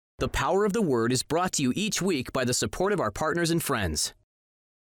The Power of the Word is brought to you each week by the support of our partners and friends.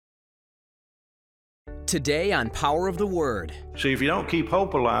 Today on Power of the Word. See, if you don't keep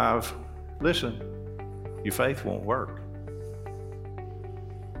hope alive, listen, your faith won't work.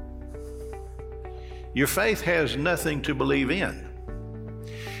 Your faith has nothing to believe in.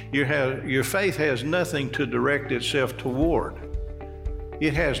 Your faith has nothing to direct itself toward.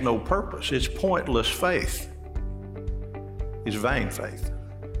 It has no purpose. It's pointless faith. It's vain faith.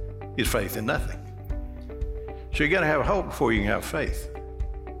 It's faith in nothing. So you got to have hope before you can have faith.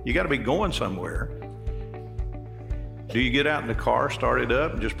 You got to be going somewhere. Do you get out in the car, start it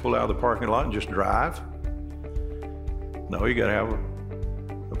up, and just pull out of the parking lot and just drive? No, you got to have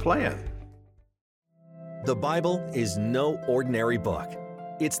a plan. The Bible is no ordinary book.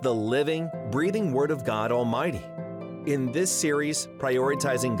 It's the living, breathing Word of God Almighty. In this series,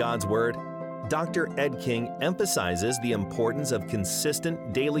 Prioritizing God's Word, Dr. Ed King emphasizes the importance of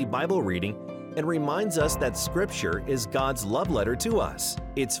consistent daily Bible reading and reminds us that Scripture is God's love letter to us.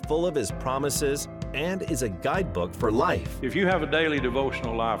 It's full of His promises and is a guidebook for life. If you have a daily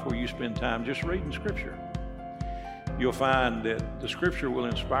devotional life where you spend time just reading Scripture, you'll find that the Scripture will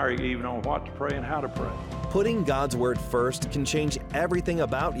inspire you even on what to pray and how to pray. Putting God's Word first can change everything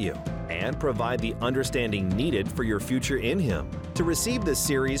about you and provide the understanding needed for your future in Him. To receive this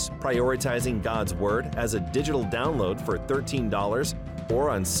series, Prioritizing God's Word, as a digital download for $13 or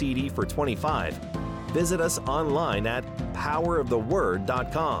on CD for $25, visit us online at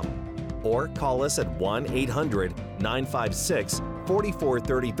poweroftheword.com or call us at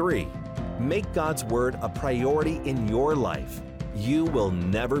 1-800-956-4433. Make God's Word a priority in your life. You will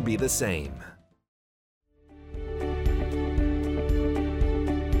never be the same.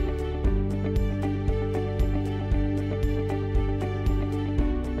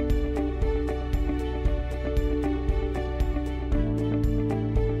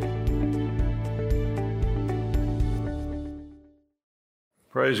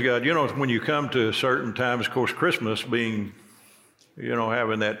 Praise God. You know, when you come to certain times, of course, Christmas being,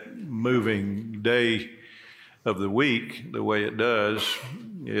 having that moving day of the week the way it does,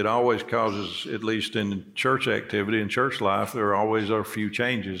 it always causes, at least in church activity and church life, there always are a few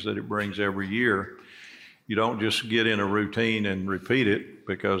changes that it brings every year. You don't just get in a routine and repeat it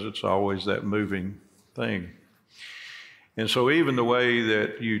because it's always that moving thing. And so even the way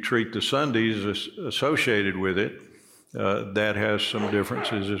that you treat the Sundays associated with it, that has some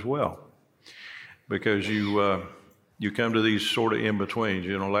differences as well, because you come to these sort of in-betweens.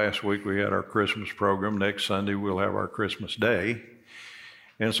 Last week we had our Christmas program. Next Sunday we'll have our Christmas Day.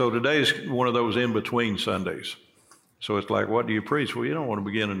 And so today's one of those in-between Sundays. So it's like, what do you preach? Well, you don't want to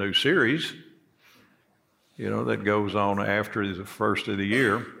begin a new series, that goes on after the first of the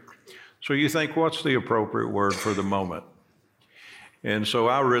year. So you think, what's the appropriate word for the moment? And so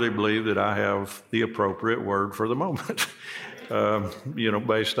I really believe that I have the appropriate word for the moment,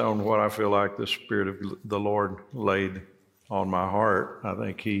 based on what I feel like the Spirit of the Lord laid on my heart. I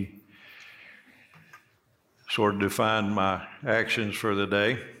think He sort of defined my actions for the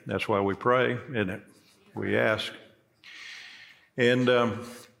day. That's why we pray, isn't it? We ask. And,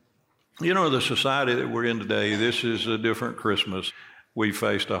 the society that we're in today, this is a different Christmas. We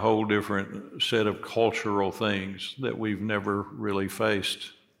faced a whole different set of cultural things that we've never really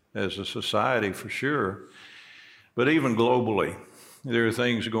faced as a society, for sure. But even globally, there are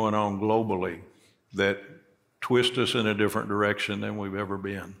things going on globally that twist us in a different direction than we've ever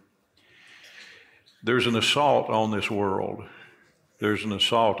been. There's an assault on this world. There's an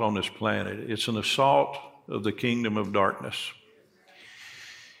assault on this planet. It's an assault of the kingdom of darkness.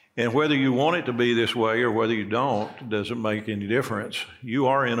 And whether you want it to be this way or whether you don't, it doesn't make any difference. You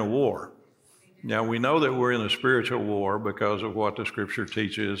are in a war. Now, we know that we're in a spiritual war because of what the Scripture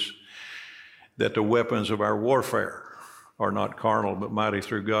teaches, that the weapons of our warfare are not carnal, but mighty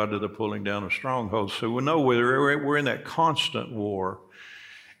through God to the pulling down of strongholds. So we know we're in that constant war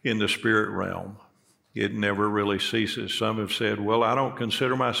in the spirit realm. It never really ceases. Some have said, well, I don't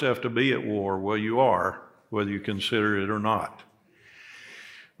consider myself to be at war. Well, you are, whether you consider it or not.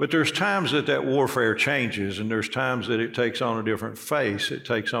 But there's times that warfare changes, and there's times that it takes on a different face. It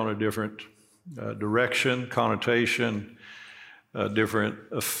takes on a different direction, connotation, a different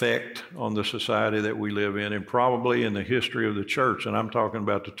effect on the society that we live in, and probably in the history of the church. And I'm talking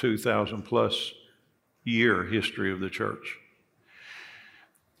about the 2,000 plus year history of the church.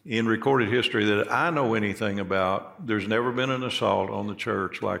 In recorded history that I know anything about, there's never been an assault on the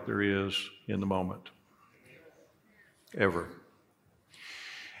church like there is in the moment. Ever.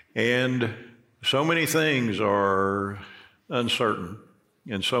 And so many things are uncertain,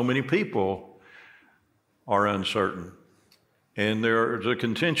 and so many people are uncertain. And there's a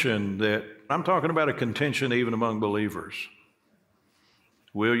contention that, I'm talking about a contention even among believers.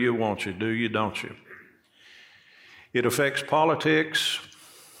 Will you, won't you, do you, don't you? It affects politics,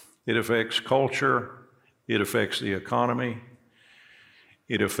 it affects culture, it affects the economy,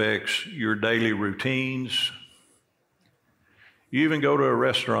 it affects your daily routines. You even go to a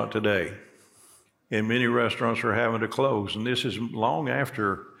restaurant today, and many restaurants are having to close, and this is long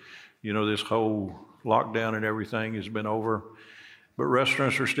after, this whole lockdown and everything has been over, but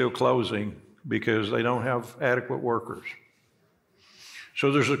restaurants are still closing because they don't have adequate workers.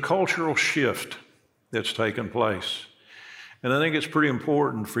 So there's a cultural shift that's taken place. And I think it's pretty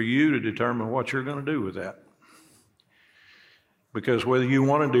important for you to determine what you're going to do with that. Because whether you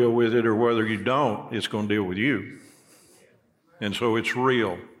want to deal with it or whether you don't, it's going to deal with you. And so it's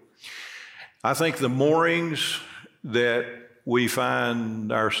real. I think the moorings that we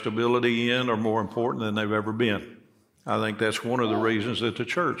find our stability in are more important than they've ever been. I think that's one of the reasons that the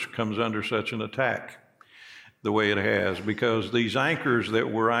church comes under such an attack the way it has, because these anchors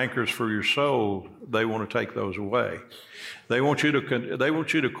that were anchors for your soul, they want to take those away. They want you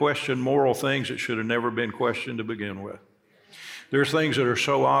to question moral things that should have never been questioned to begin with. There's things that are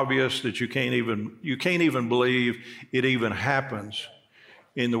so obvious that you can't even believe it even happens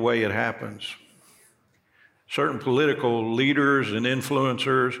in the way it happens. Certain political leaders and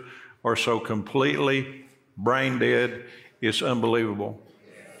influencers are so completely brain dead, it's unbelievable.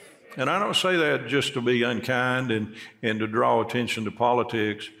 And I don't say that just to be unkind and to draw attention to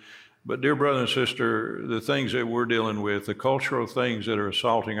politics, but dear brother and sister, the things that we're dealing with, the cultural things that are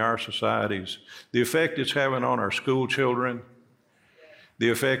assaulting our societies, the effect it's having on our school children, the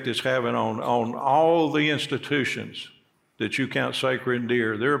effect it's having on all the institutions that you count sacred and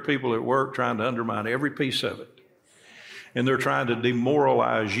dear. There are people at work trying to undermine every piece of it. And they're trying to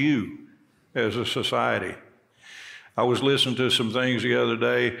demoralize you as a society. I was listening to some things the other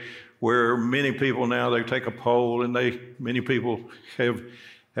day where many people now, they take a poll and many people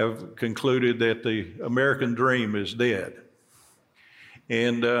have concluded that the American dream is dead.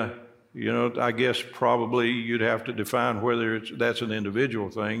 And, I guess probably you'd have to define whether that's an individual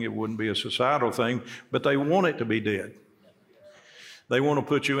thing. It wouldn't be a societal thing, but they want it to be dead. They want to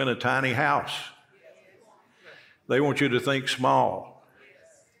put you in a tiny house. They want you to think small.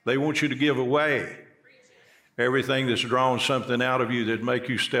 They want you to give away everything that's drawing something out of you that make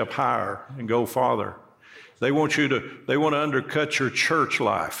you step higher and go farther. They want to undercut your church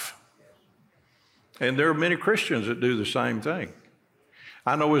life. And there are many Christians that do the same thing.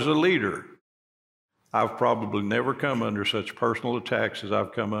 I know as a leader, I've probably never come under such personal attacks as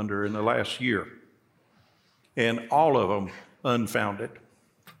I've come under in the last year. And all of them unfounded.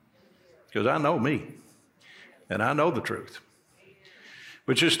 Because I know me. And I know the truth.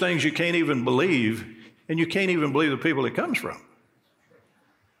 But just things you can't even believe, and you can't even believe the people it comes from.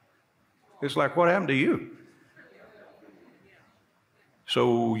 It's like, what happened to you?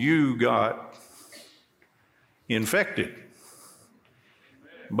 So you got infected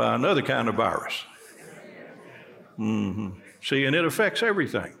by another kind of virus. See, and it affects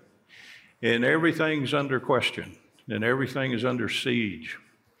everything. And everything's under question. And everything is under siege.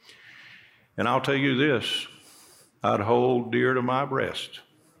 And I'll tell you this, I'd hold dear to my breast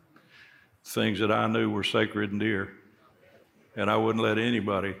things that I knew were sacred and dear. And I wouldn't let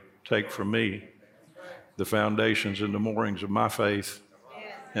anybody take from me the foundations and the moorings of my faith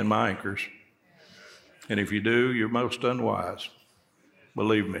and my anchors. And if you do, you're most unwise.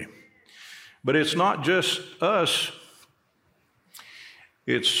 Believe me. But it's not just us.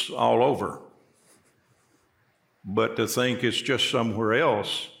 It's all over. But to think it's just somewhere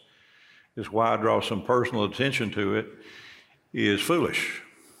else is why I draw some personal attention to it, is foolish.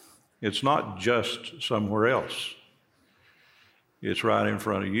 It's not just somewhere else. It's right in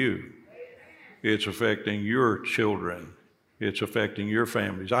front of you. It's affecting your children. It's affecting your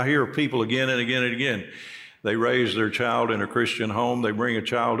families. I hear people again and again and again. They raise their child in a Christian home. They bring a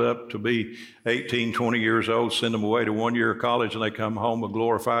child up to be 18, 20 years old, send them away to 1 year of college, and they come home a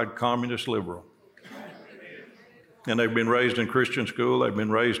glorified communist liberal. And they've been raised in Christian school. They've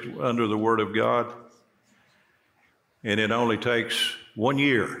been raised under the Word of God. And it only takes 1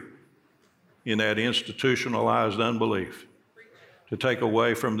 year in that institutionalized unbelief to take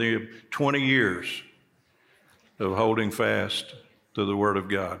away from the 20 years of holding fast to the Word of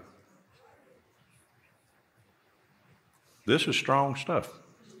God. This is strong stuff,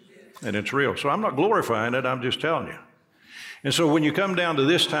 and it's real. So I'm not glorifying it, I'm just telling you. And so when you come down to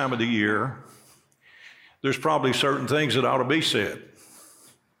this time of the year, there's probably certain things that ought to be said.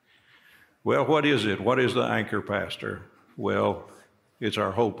 Well, what is it? What is the anchor, Pastor? Well, it's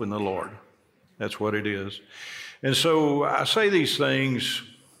our hope in the Lord. That's what it is. And so I say these things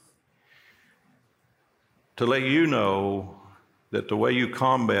to let you know that the way you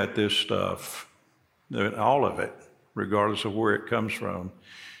combat this stuff, all of it, regardless of where it comes from,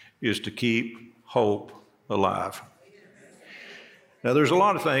 is to keep hope alive. Now, there's a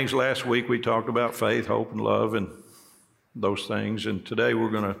lot of things. Last week we talked about faith, hope, and love, and those things. And today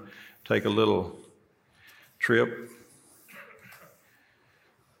we're going to take a little trip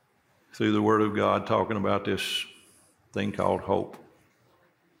through the Word of God, talking about this thing called hope.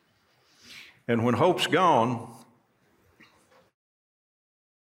 And when hope's gone,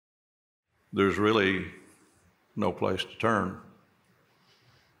 there's really no place to turn.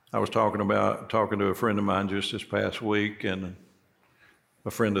 I was talking to a friend of mine just this past week, and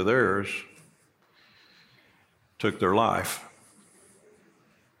a friend of theirs took their life.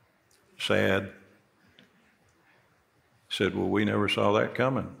 Sad. Said, well, we never saw that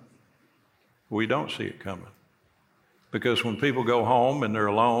coming. We don't see it coming. Because when people go home and they're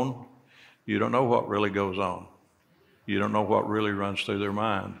alone, you don't know what really goes on. You don't know what really runs through their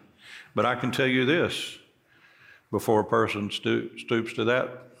mind. But I can tell you this, before a person stoops to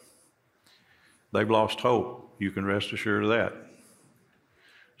that, they've lost hope. You can rest assured of that.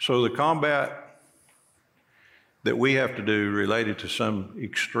 So the combat that we have to do related to some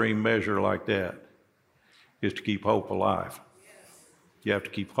extreme measure like that is to keep hope alive. You have to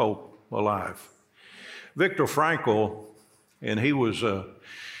keep hope alive. Viktor Frankl, and he was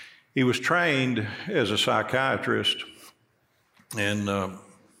trained as a psychiatrist, and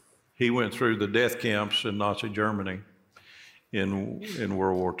he went through the death camps in Nazi Germany in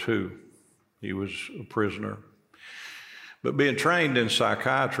World War II. He was a prisoner. But being trained in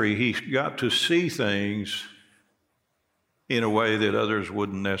psychiatry, he got to see things in a way that others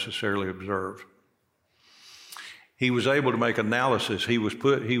wouldn't necessarily observe. He was able to make analysis. He was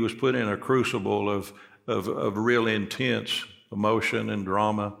put in a crucible of real intense emotion and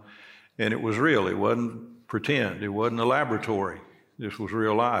drama, and it was real. It wasn't pretend. It wasn't a laboratory. This was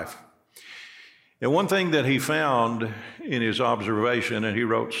real life. And one thing that he found in his observation, and he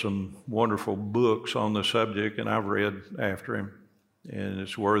wrote some wonderful books on the subject, and I've read after him, and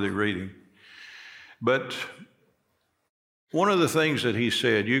it's worthy reading. But one of the things that he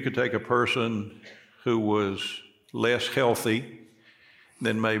said, you could take a person who was less healthy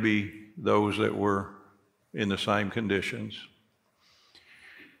than maybe those that were in the same conditions,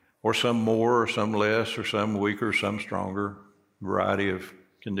 or some more, or some less, or some weaker, some stronger, variety of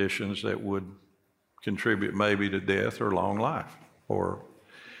conditions that would contribute maybe to death or long life, or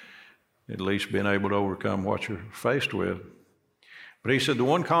at least being able to overcome what you're faced with. But he said the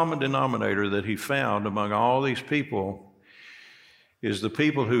one common denominator that he found among all these people is the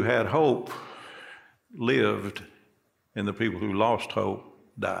people who had hope lived, and the people who lost hope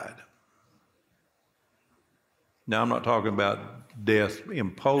died. Now, I'm not talking about death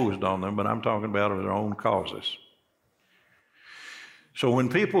imposed on them, but I'm talking about of their own causes. So when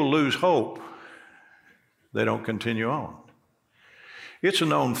people lose hope, they don't continue on. It's a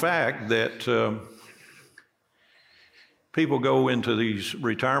known fact that people go into these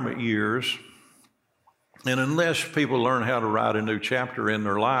retirement years, and unless people learn how to write a new chapter in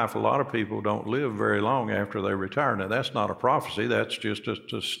their life, a lot of people don't live very long after they retire. Now, that's not a prophecy, that's just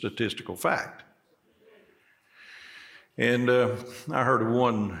a statistical fact. And I heard of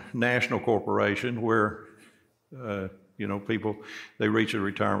one national corporation where, people, they reach a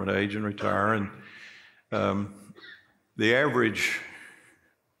retirement age and retire, and the average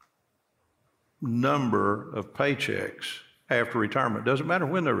number of paychecks after retirement, doesn't matter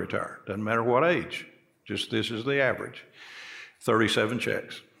when they retire, doesn't matter what age, just this is the average, 37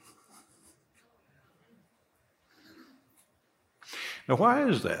 checks. Now, why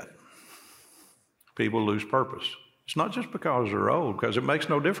is that? People lose purpose. It's not just because they're old, because it makes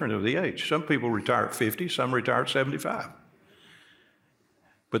no difference of the age. Some people retire at 50, some retire at 75.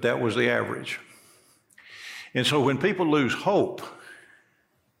 But that was the average. And so when people lose hope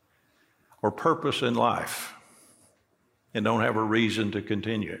or purpose in life and don't have a reason to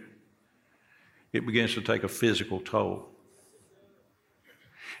continue, it begins to take a physical toll.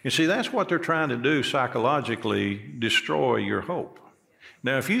 You see, that's what they're trying to do psychologically, destroy your hope.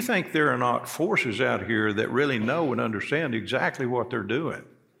 Now, if you think there are not forces out here that really know and understand exactly what they're doing,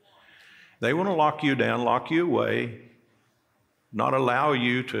 they want to lock you down, lock you away, not allow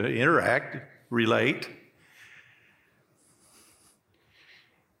you to interact, relate.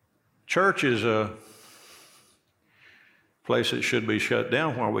 Church is a place that should be shut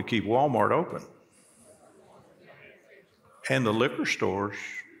down while we keep Walmart open. And the liquor stores.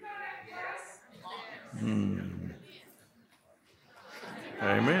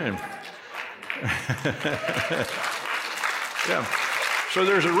 Amen. Yeah. So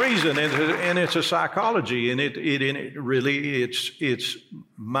there's a reason, and it's a psychology, and it really it's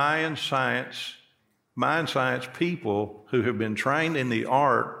mind science people who have been trained in the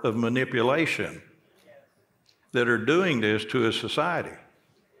art of manipulation that are doing this to a society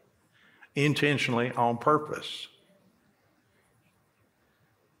intentionally on purpose.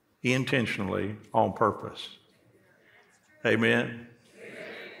 Intentionally on purpose. Amen?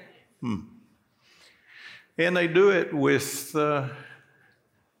 And they do it with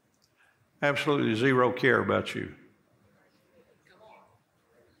absolutely zero care about you.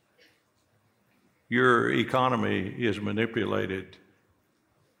 Your economy is manipulated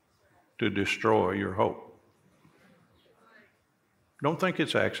to destroy your hope. Don't think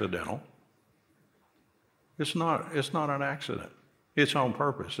it's accidental. It's not an accident. It's on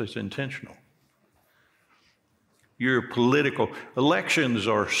purpose. It's intentional. Your political elections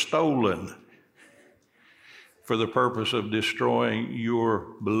are stolen for the purpose of destroying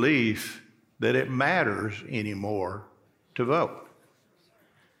your belief that it matters anymore to vote.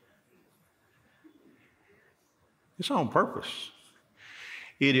 It's on purpose.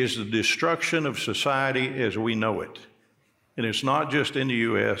 It is the destruction of society as we know it. And it's not just in the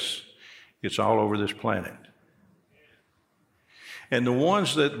U.S., it's all over this planet. And the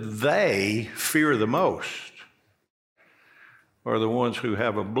ones that they fear the most are the ones who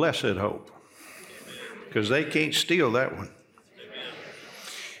have a blessed hope, because they can't steal that one.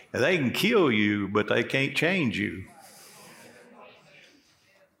 And they can kill you, but they can't change you,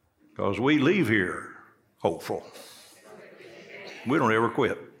 because we leave here hopeful. We don't ever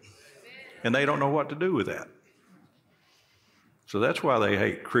quit. And they don't know what to do with that. So that's why they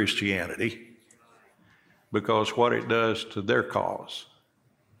hate Christianity, because what it does to their cause.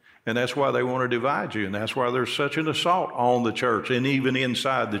 And that's why they want to divide you, and that's why there's such an assault on the church and even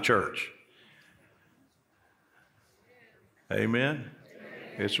inside the church. Amen?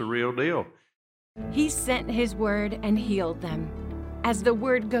 It's a real deal. He sent his word and healed them. As the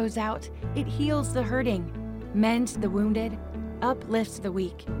word goes out, it heals the hurting, mends the wounded, uplifts the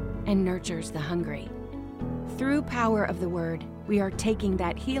weak, and nurtures the hungry. Through power of the word, we are taking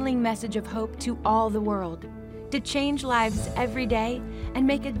that healing message of hope to all the world, to change lives every day and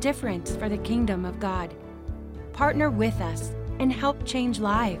make a difference for the kingdom of God. Partner with us and help change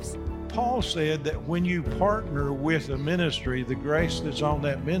lives. Paul said that when you partner with a ministry, the grace that's on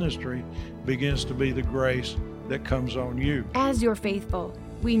that ministry begins to be the grace that comes on you. As you're faithful,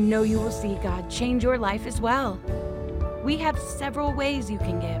 we know you will see God change your life as well. We have several ways you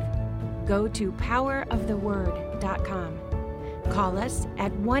can give. Go to poweroftheword.com. Call us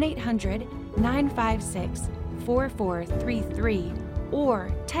at 1-800-956-4433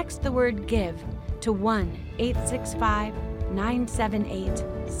 or text the word GIVE to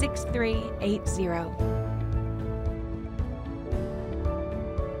 1-865-978-6380.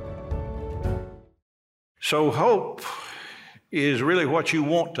 So hope is really what you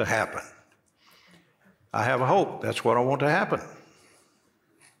want to happen. I have a hope. That's what I want to happen.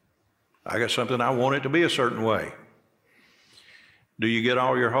 I got something, I want it to be a certain way. Do you get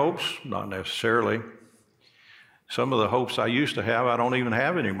all your hopes? Not necessarily. Some of the hopes I used to have, I don't even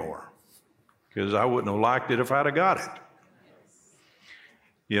have anymore, because I wouldn't have liked it if I'd have got it.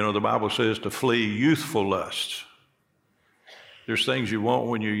 You know, the Bible says to flee youthful lusts. There's things you want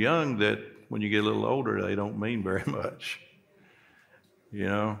when you're young that when you get a little older, they don't mean very much. You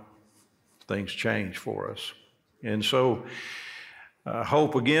know, things change for us. And so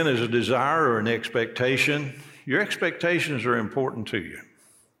hope, again, is a desire or an expectation. Your expectations are important to you.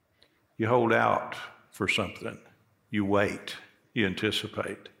 You hold out for something. You wait. You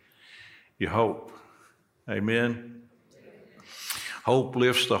anticipate. You hope. Amen? Hope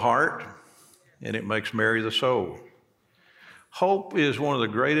lifts the heart, and it makes merry the soul. Hope is one of the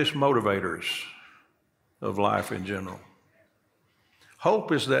greatest motivators of life in general.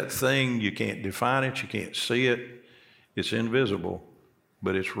 Hope is that thing, you can't define it, you can't see it, it's invisible,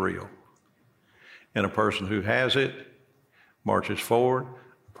 but it's real. And a person who has it marches forward.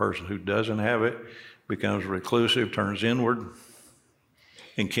 A person who doesn't have it becomes reclusive, turns inward,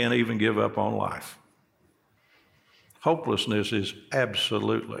 and can't even give up on life. Hopelessness is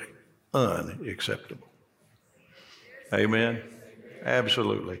absolutely unacceptable. Amen?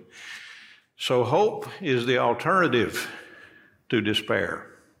 Absolutely. So hope is the alternative to despair.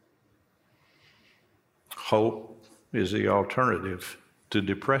 Hope is the alternative to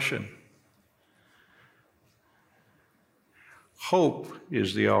depression. Hope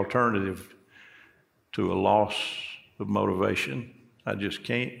is the alternative to a loss of motivation. I just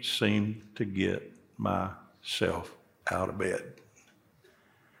can't seem to get myself out of bed.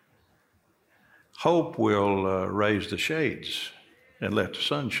 Hope will raise the shades and let the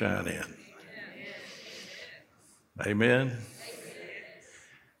sun shine in. Amen.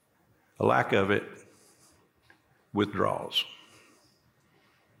 A lack of it withdraws,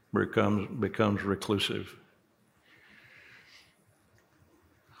 becomes reclusive.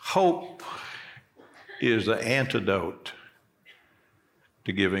 Hope is the antidote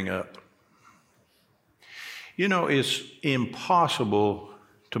to giving up. You know, it's impossible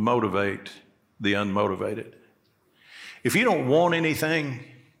to motivate the unmotivated. If you don't want anything,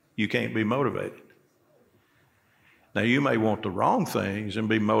 you can't be motivated. Now, you may want the wrong things and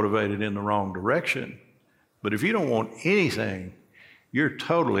be motivated in the wrong direction, but if you don't want anything, you're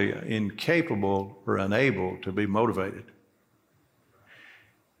totally incapable or unable to be motivated.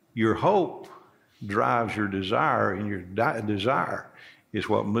 Your hope drives your desire, and your desire is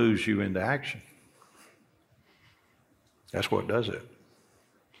what moves you into action. That's what does it.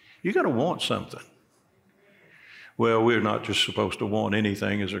 You got to want something. Well, we're not just supposed to want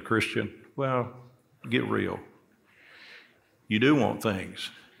anything as a Christian. Well, get real. You do want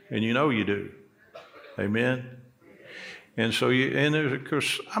things, and you know you do. Amen? And so, of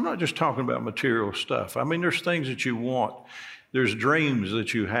course, I'm not just talking about material stuff. I mean, there's things that you want. There's dreams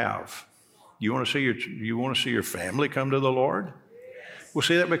that you have. You want to see your family come to the Lord? Well,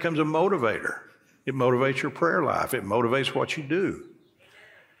 see, that becomes a motivator. It motivates your prayer life. It motivates what you do.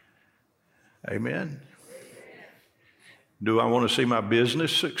 Amen? Do I want to see my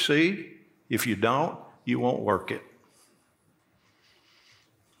business succeed? If you don't, you won't work it.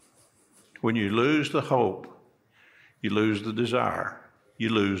 When you lose the hope, you lose the desire, you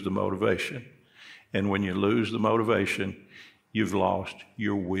lose the motivation. And when you lose the motivation, you've lost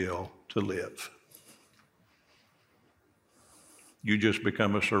your will to live. You just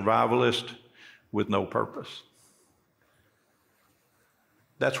become a survivalist with no purpose.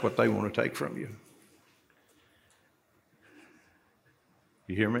 That's what they want to take from you.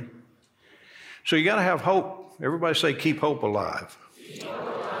 You hear me? So you got to have hope. Everybody say, keep hope alive. Keep hope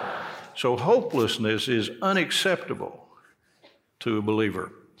alive. So hopelessness is unacceptable to a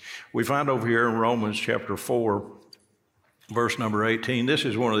believer. We find over here in Romans chapter 4, verse number 18, this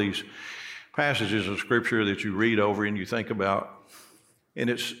is one of these passages of Scripture that you read over and you think about. And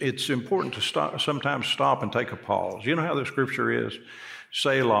it's important to sometimes stop and take a pause. You know how the Scripture is?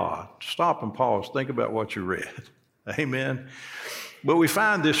 Selah. Stop and pause. Think about what you read. Amen. But we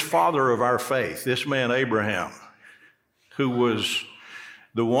find this father of our faith, this man Abraham, who was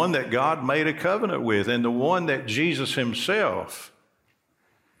the one that God made a covenant with, and the one that Jesus himself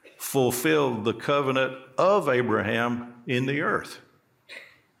fulfilled the covenant of Abraham in the earth.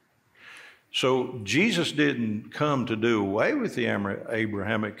 So Jesus didn't come to do away with the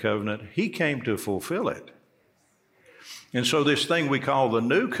Abrahamic covenant. He came to fulfill it. And so this thing we call the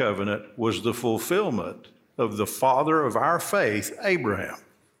new covenant was the fulfillment of the father of our faith, Abraham.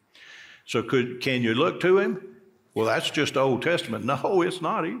 So can you look to him? Well, that's just Old Testament. No, it's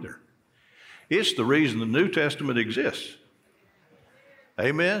not either. It's the reason the New Testament exists.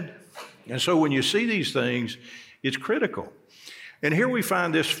 Amen? And so when you see these things, it's critical. And here we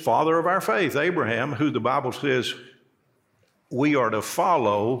find this father of our faith, Abraham, who the Bible says we are to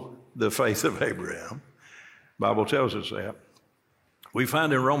follow the faith of Abraham. The Bible tells us that. We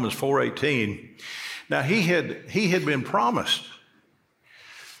find in Romans 4:18, now he had been promised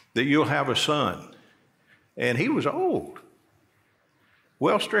that you'll have a son. And he was old,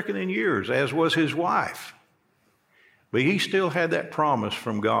 well stricken in years, as was his wife. But he still had that promise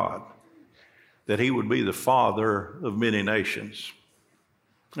from God that he would be the father of many nations.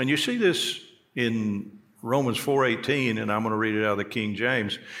 And you see this in Romans 4:18, and I'm going to read it out of the King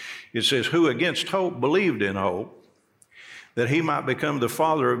James. It says, who against hope believed in hope, that he might become the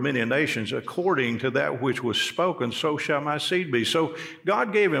father of many nations, according to that which was spoken, so shall my seed be. So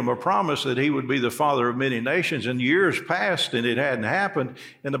God gave him a promise that he would be the father of many nations, and years passed and it hadn't happened,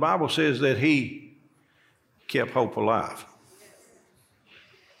 and the Bible says that he kept hope alive.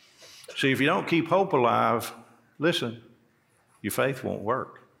 See, if you don't keep hope alive, listen, your faith won't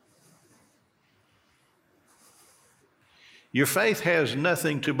work. Your faith has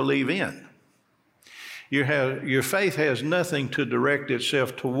nothing to believe in. Your faith has nothing to direct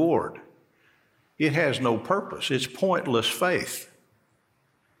itself toward. It has no purpose. It's pointless faith.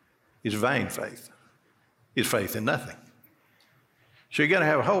 It's vain faith. It's faith in nothing. So you got to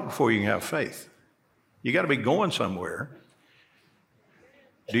have hope before you can have faith. You got to be going somewhere.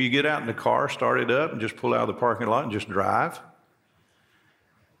 Do you get out in the car, start it up, and just pull out of the parking lot and just drive?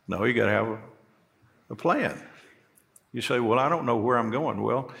 No, you got to have a plan. You say, well, I don't know where I'm going.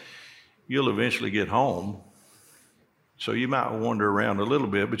 Well, you'll eventually get home. So you might wander around a little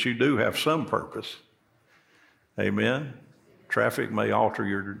bit, but you do have some purpose. Amen? Traffic may alter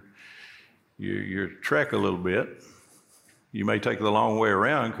your trek a little bit. You may take the long way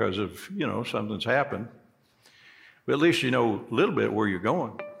around because of, something's happened. But at least you know a little bit where you're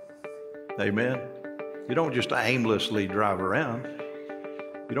going. Amen? You don't just aimlessly drive around.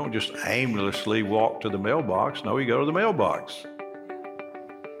 You don't just aimlessly walk to the mailbox. No, you go to the mailbox.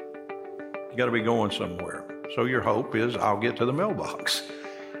 You got to be going somewhere. So your hope is, I'll get to the mailbox.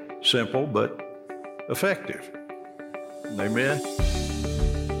 Simple, but effective. Amen?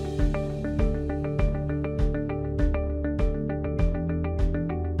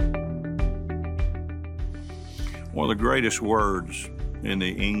 One of the greatest words in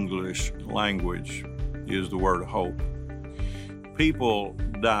the English language is the word hope. People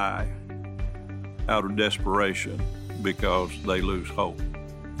die out of desperation because they lose hope.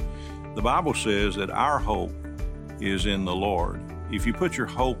 The Bible says that our hope is in the Lord. If you put your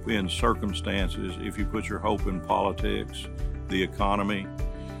hope in circumstances, if you put your hope in politics, the economy,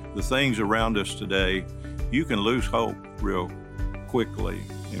 the things around us today, you can lose hope real quickly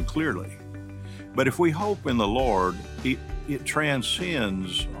and clearly. But if we hope in the Lord, it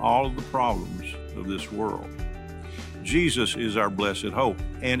transcends all of the problems of this world. Jesus is our blessed hope.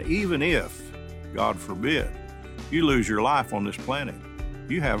 And even if, God forbid, you lose your life on this planet,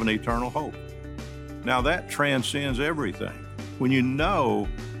 you have an eternal hope. Now that transcends everything. When you know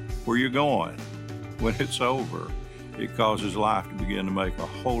where you're going, when it's over, it causes life to begin to make a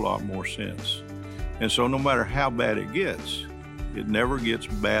whole lot more sense. And so no matter how bad it gets, it never gets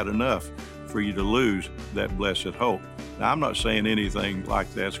bad enough for you to lose that blessed hope. Now, I'm not saying anything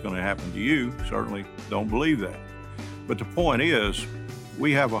like that's going to happen to you. Certainly don't believe that. But the point is,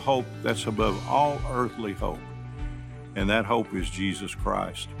 we have a hope that's above all earthly hope, and that hope is Jesus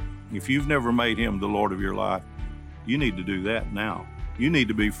Christ. If you've never made him the Lord of your life, you need to do that now. You need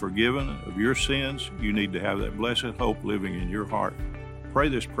to be forgiven of your sins. You need to have that blessed hope living in your heart. Pray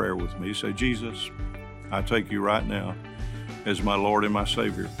this prayer with me. Say, Jesus, I take you right now as my Lord and my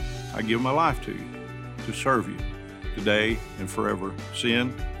Savior. I give my life to you to serve you today and forever.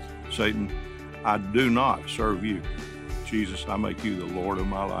 Sin, Satan, I do not serve you. Jesus, I make you the Lord of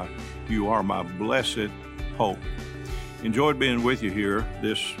my life. You are my blessed hope. Enjoyed being with you here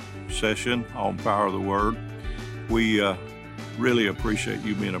this session on Power of the Word. We really appreciate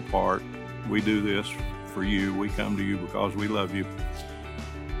you being a part. We do this for you. We come to you because we love you.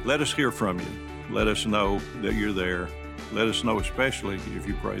 Let us hear from you. Let us know that you're there. Let us know, especially if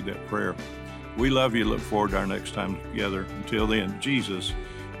you prayed that prayer. We love you. Look forward to our next time together. Until then, Jesus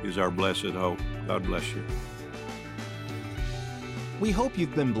is our blessed hope. God bless you. We hope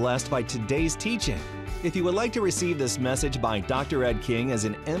you've been blessed by today's teaching. If you would like to receive this message by Dr. Ed King as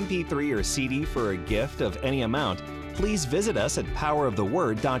an MP3 or CD for a gift of any amount, please visit us at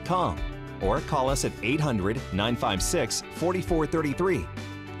poweroftheword.com or call us at 800-956-4433.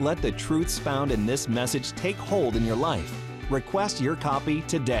 Let the truths found in this message take hold in your life. Request your copy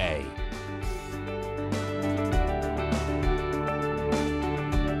today.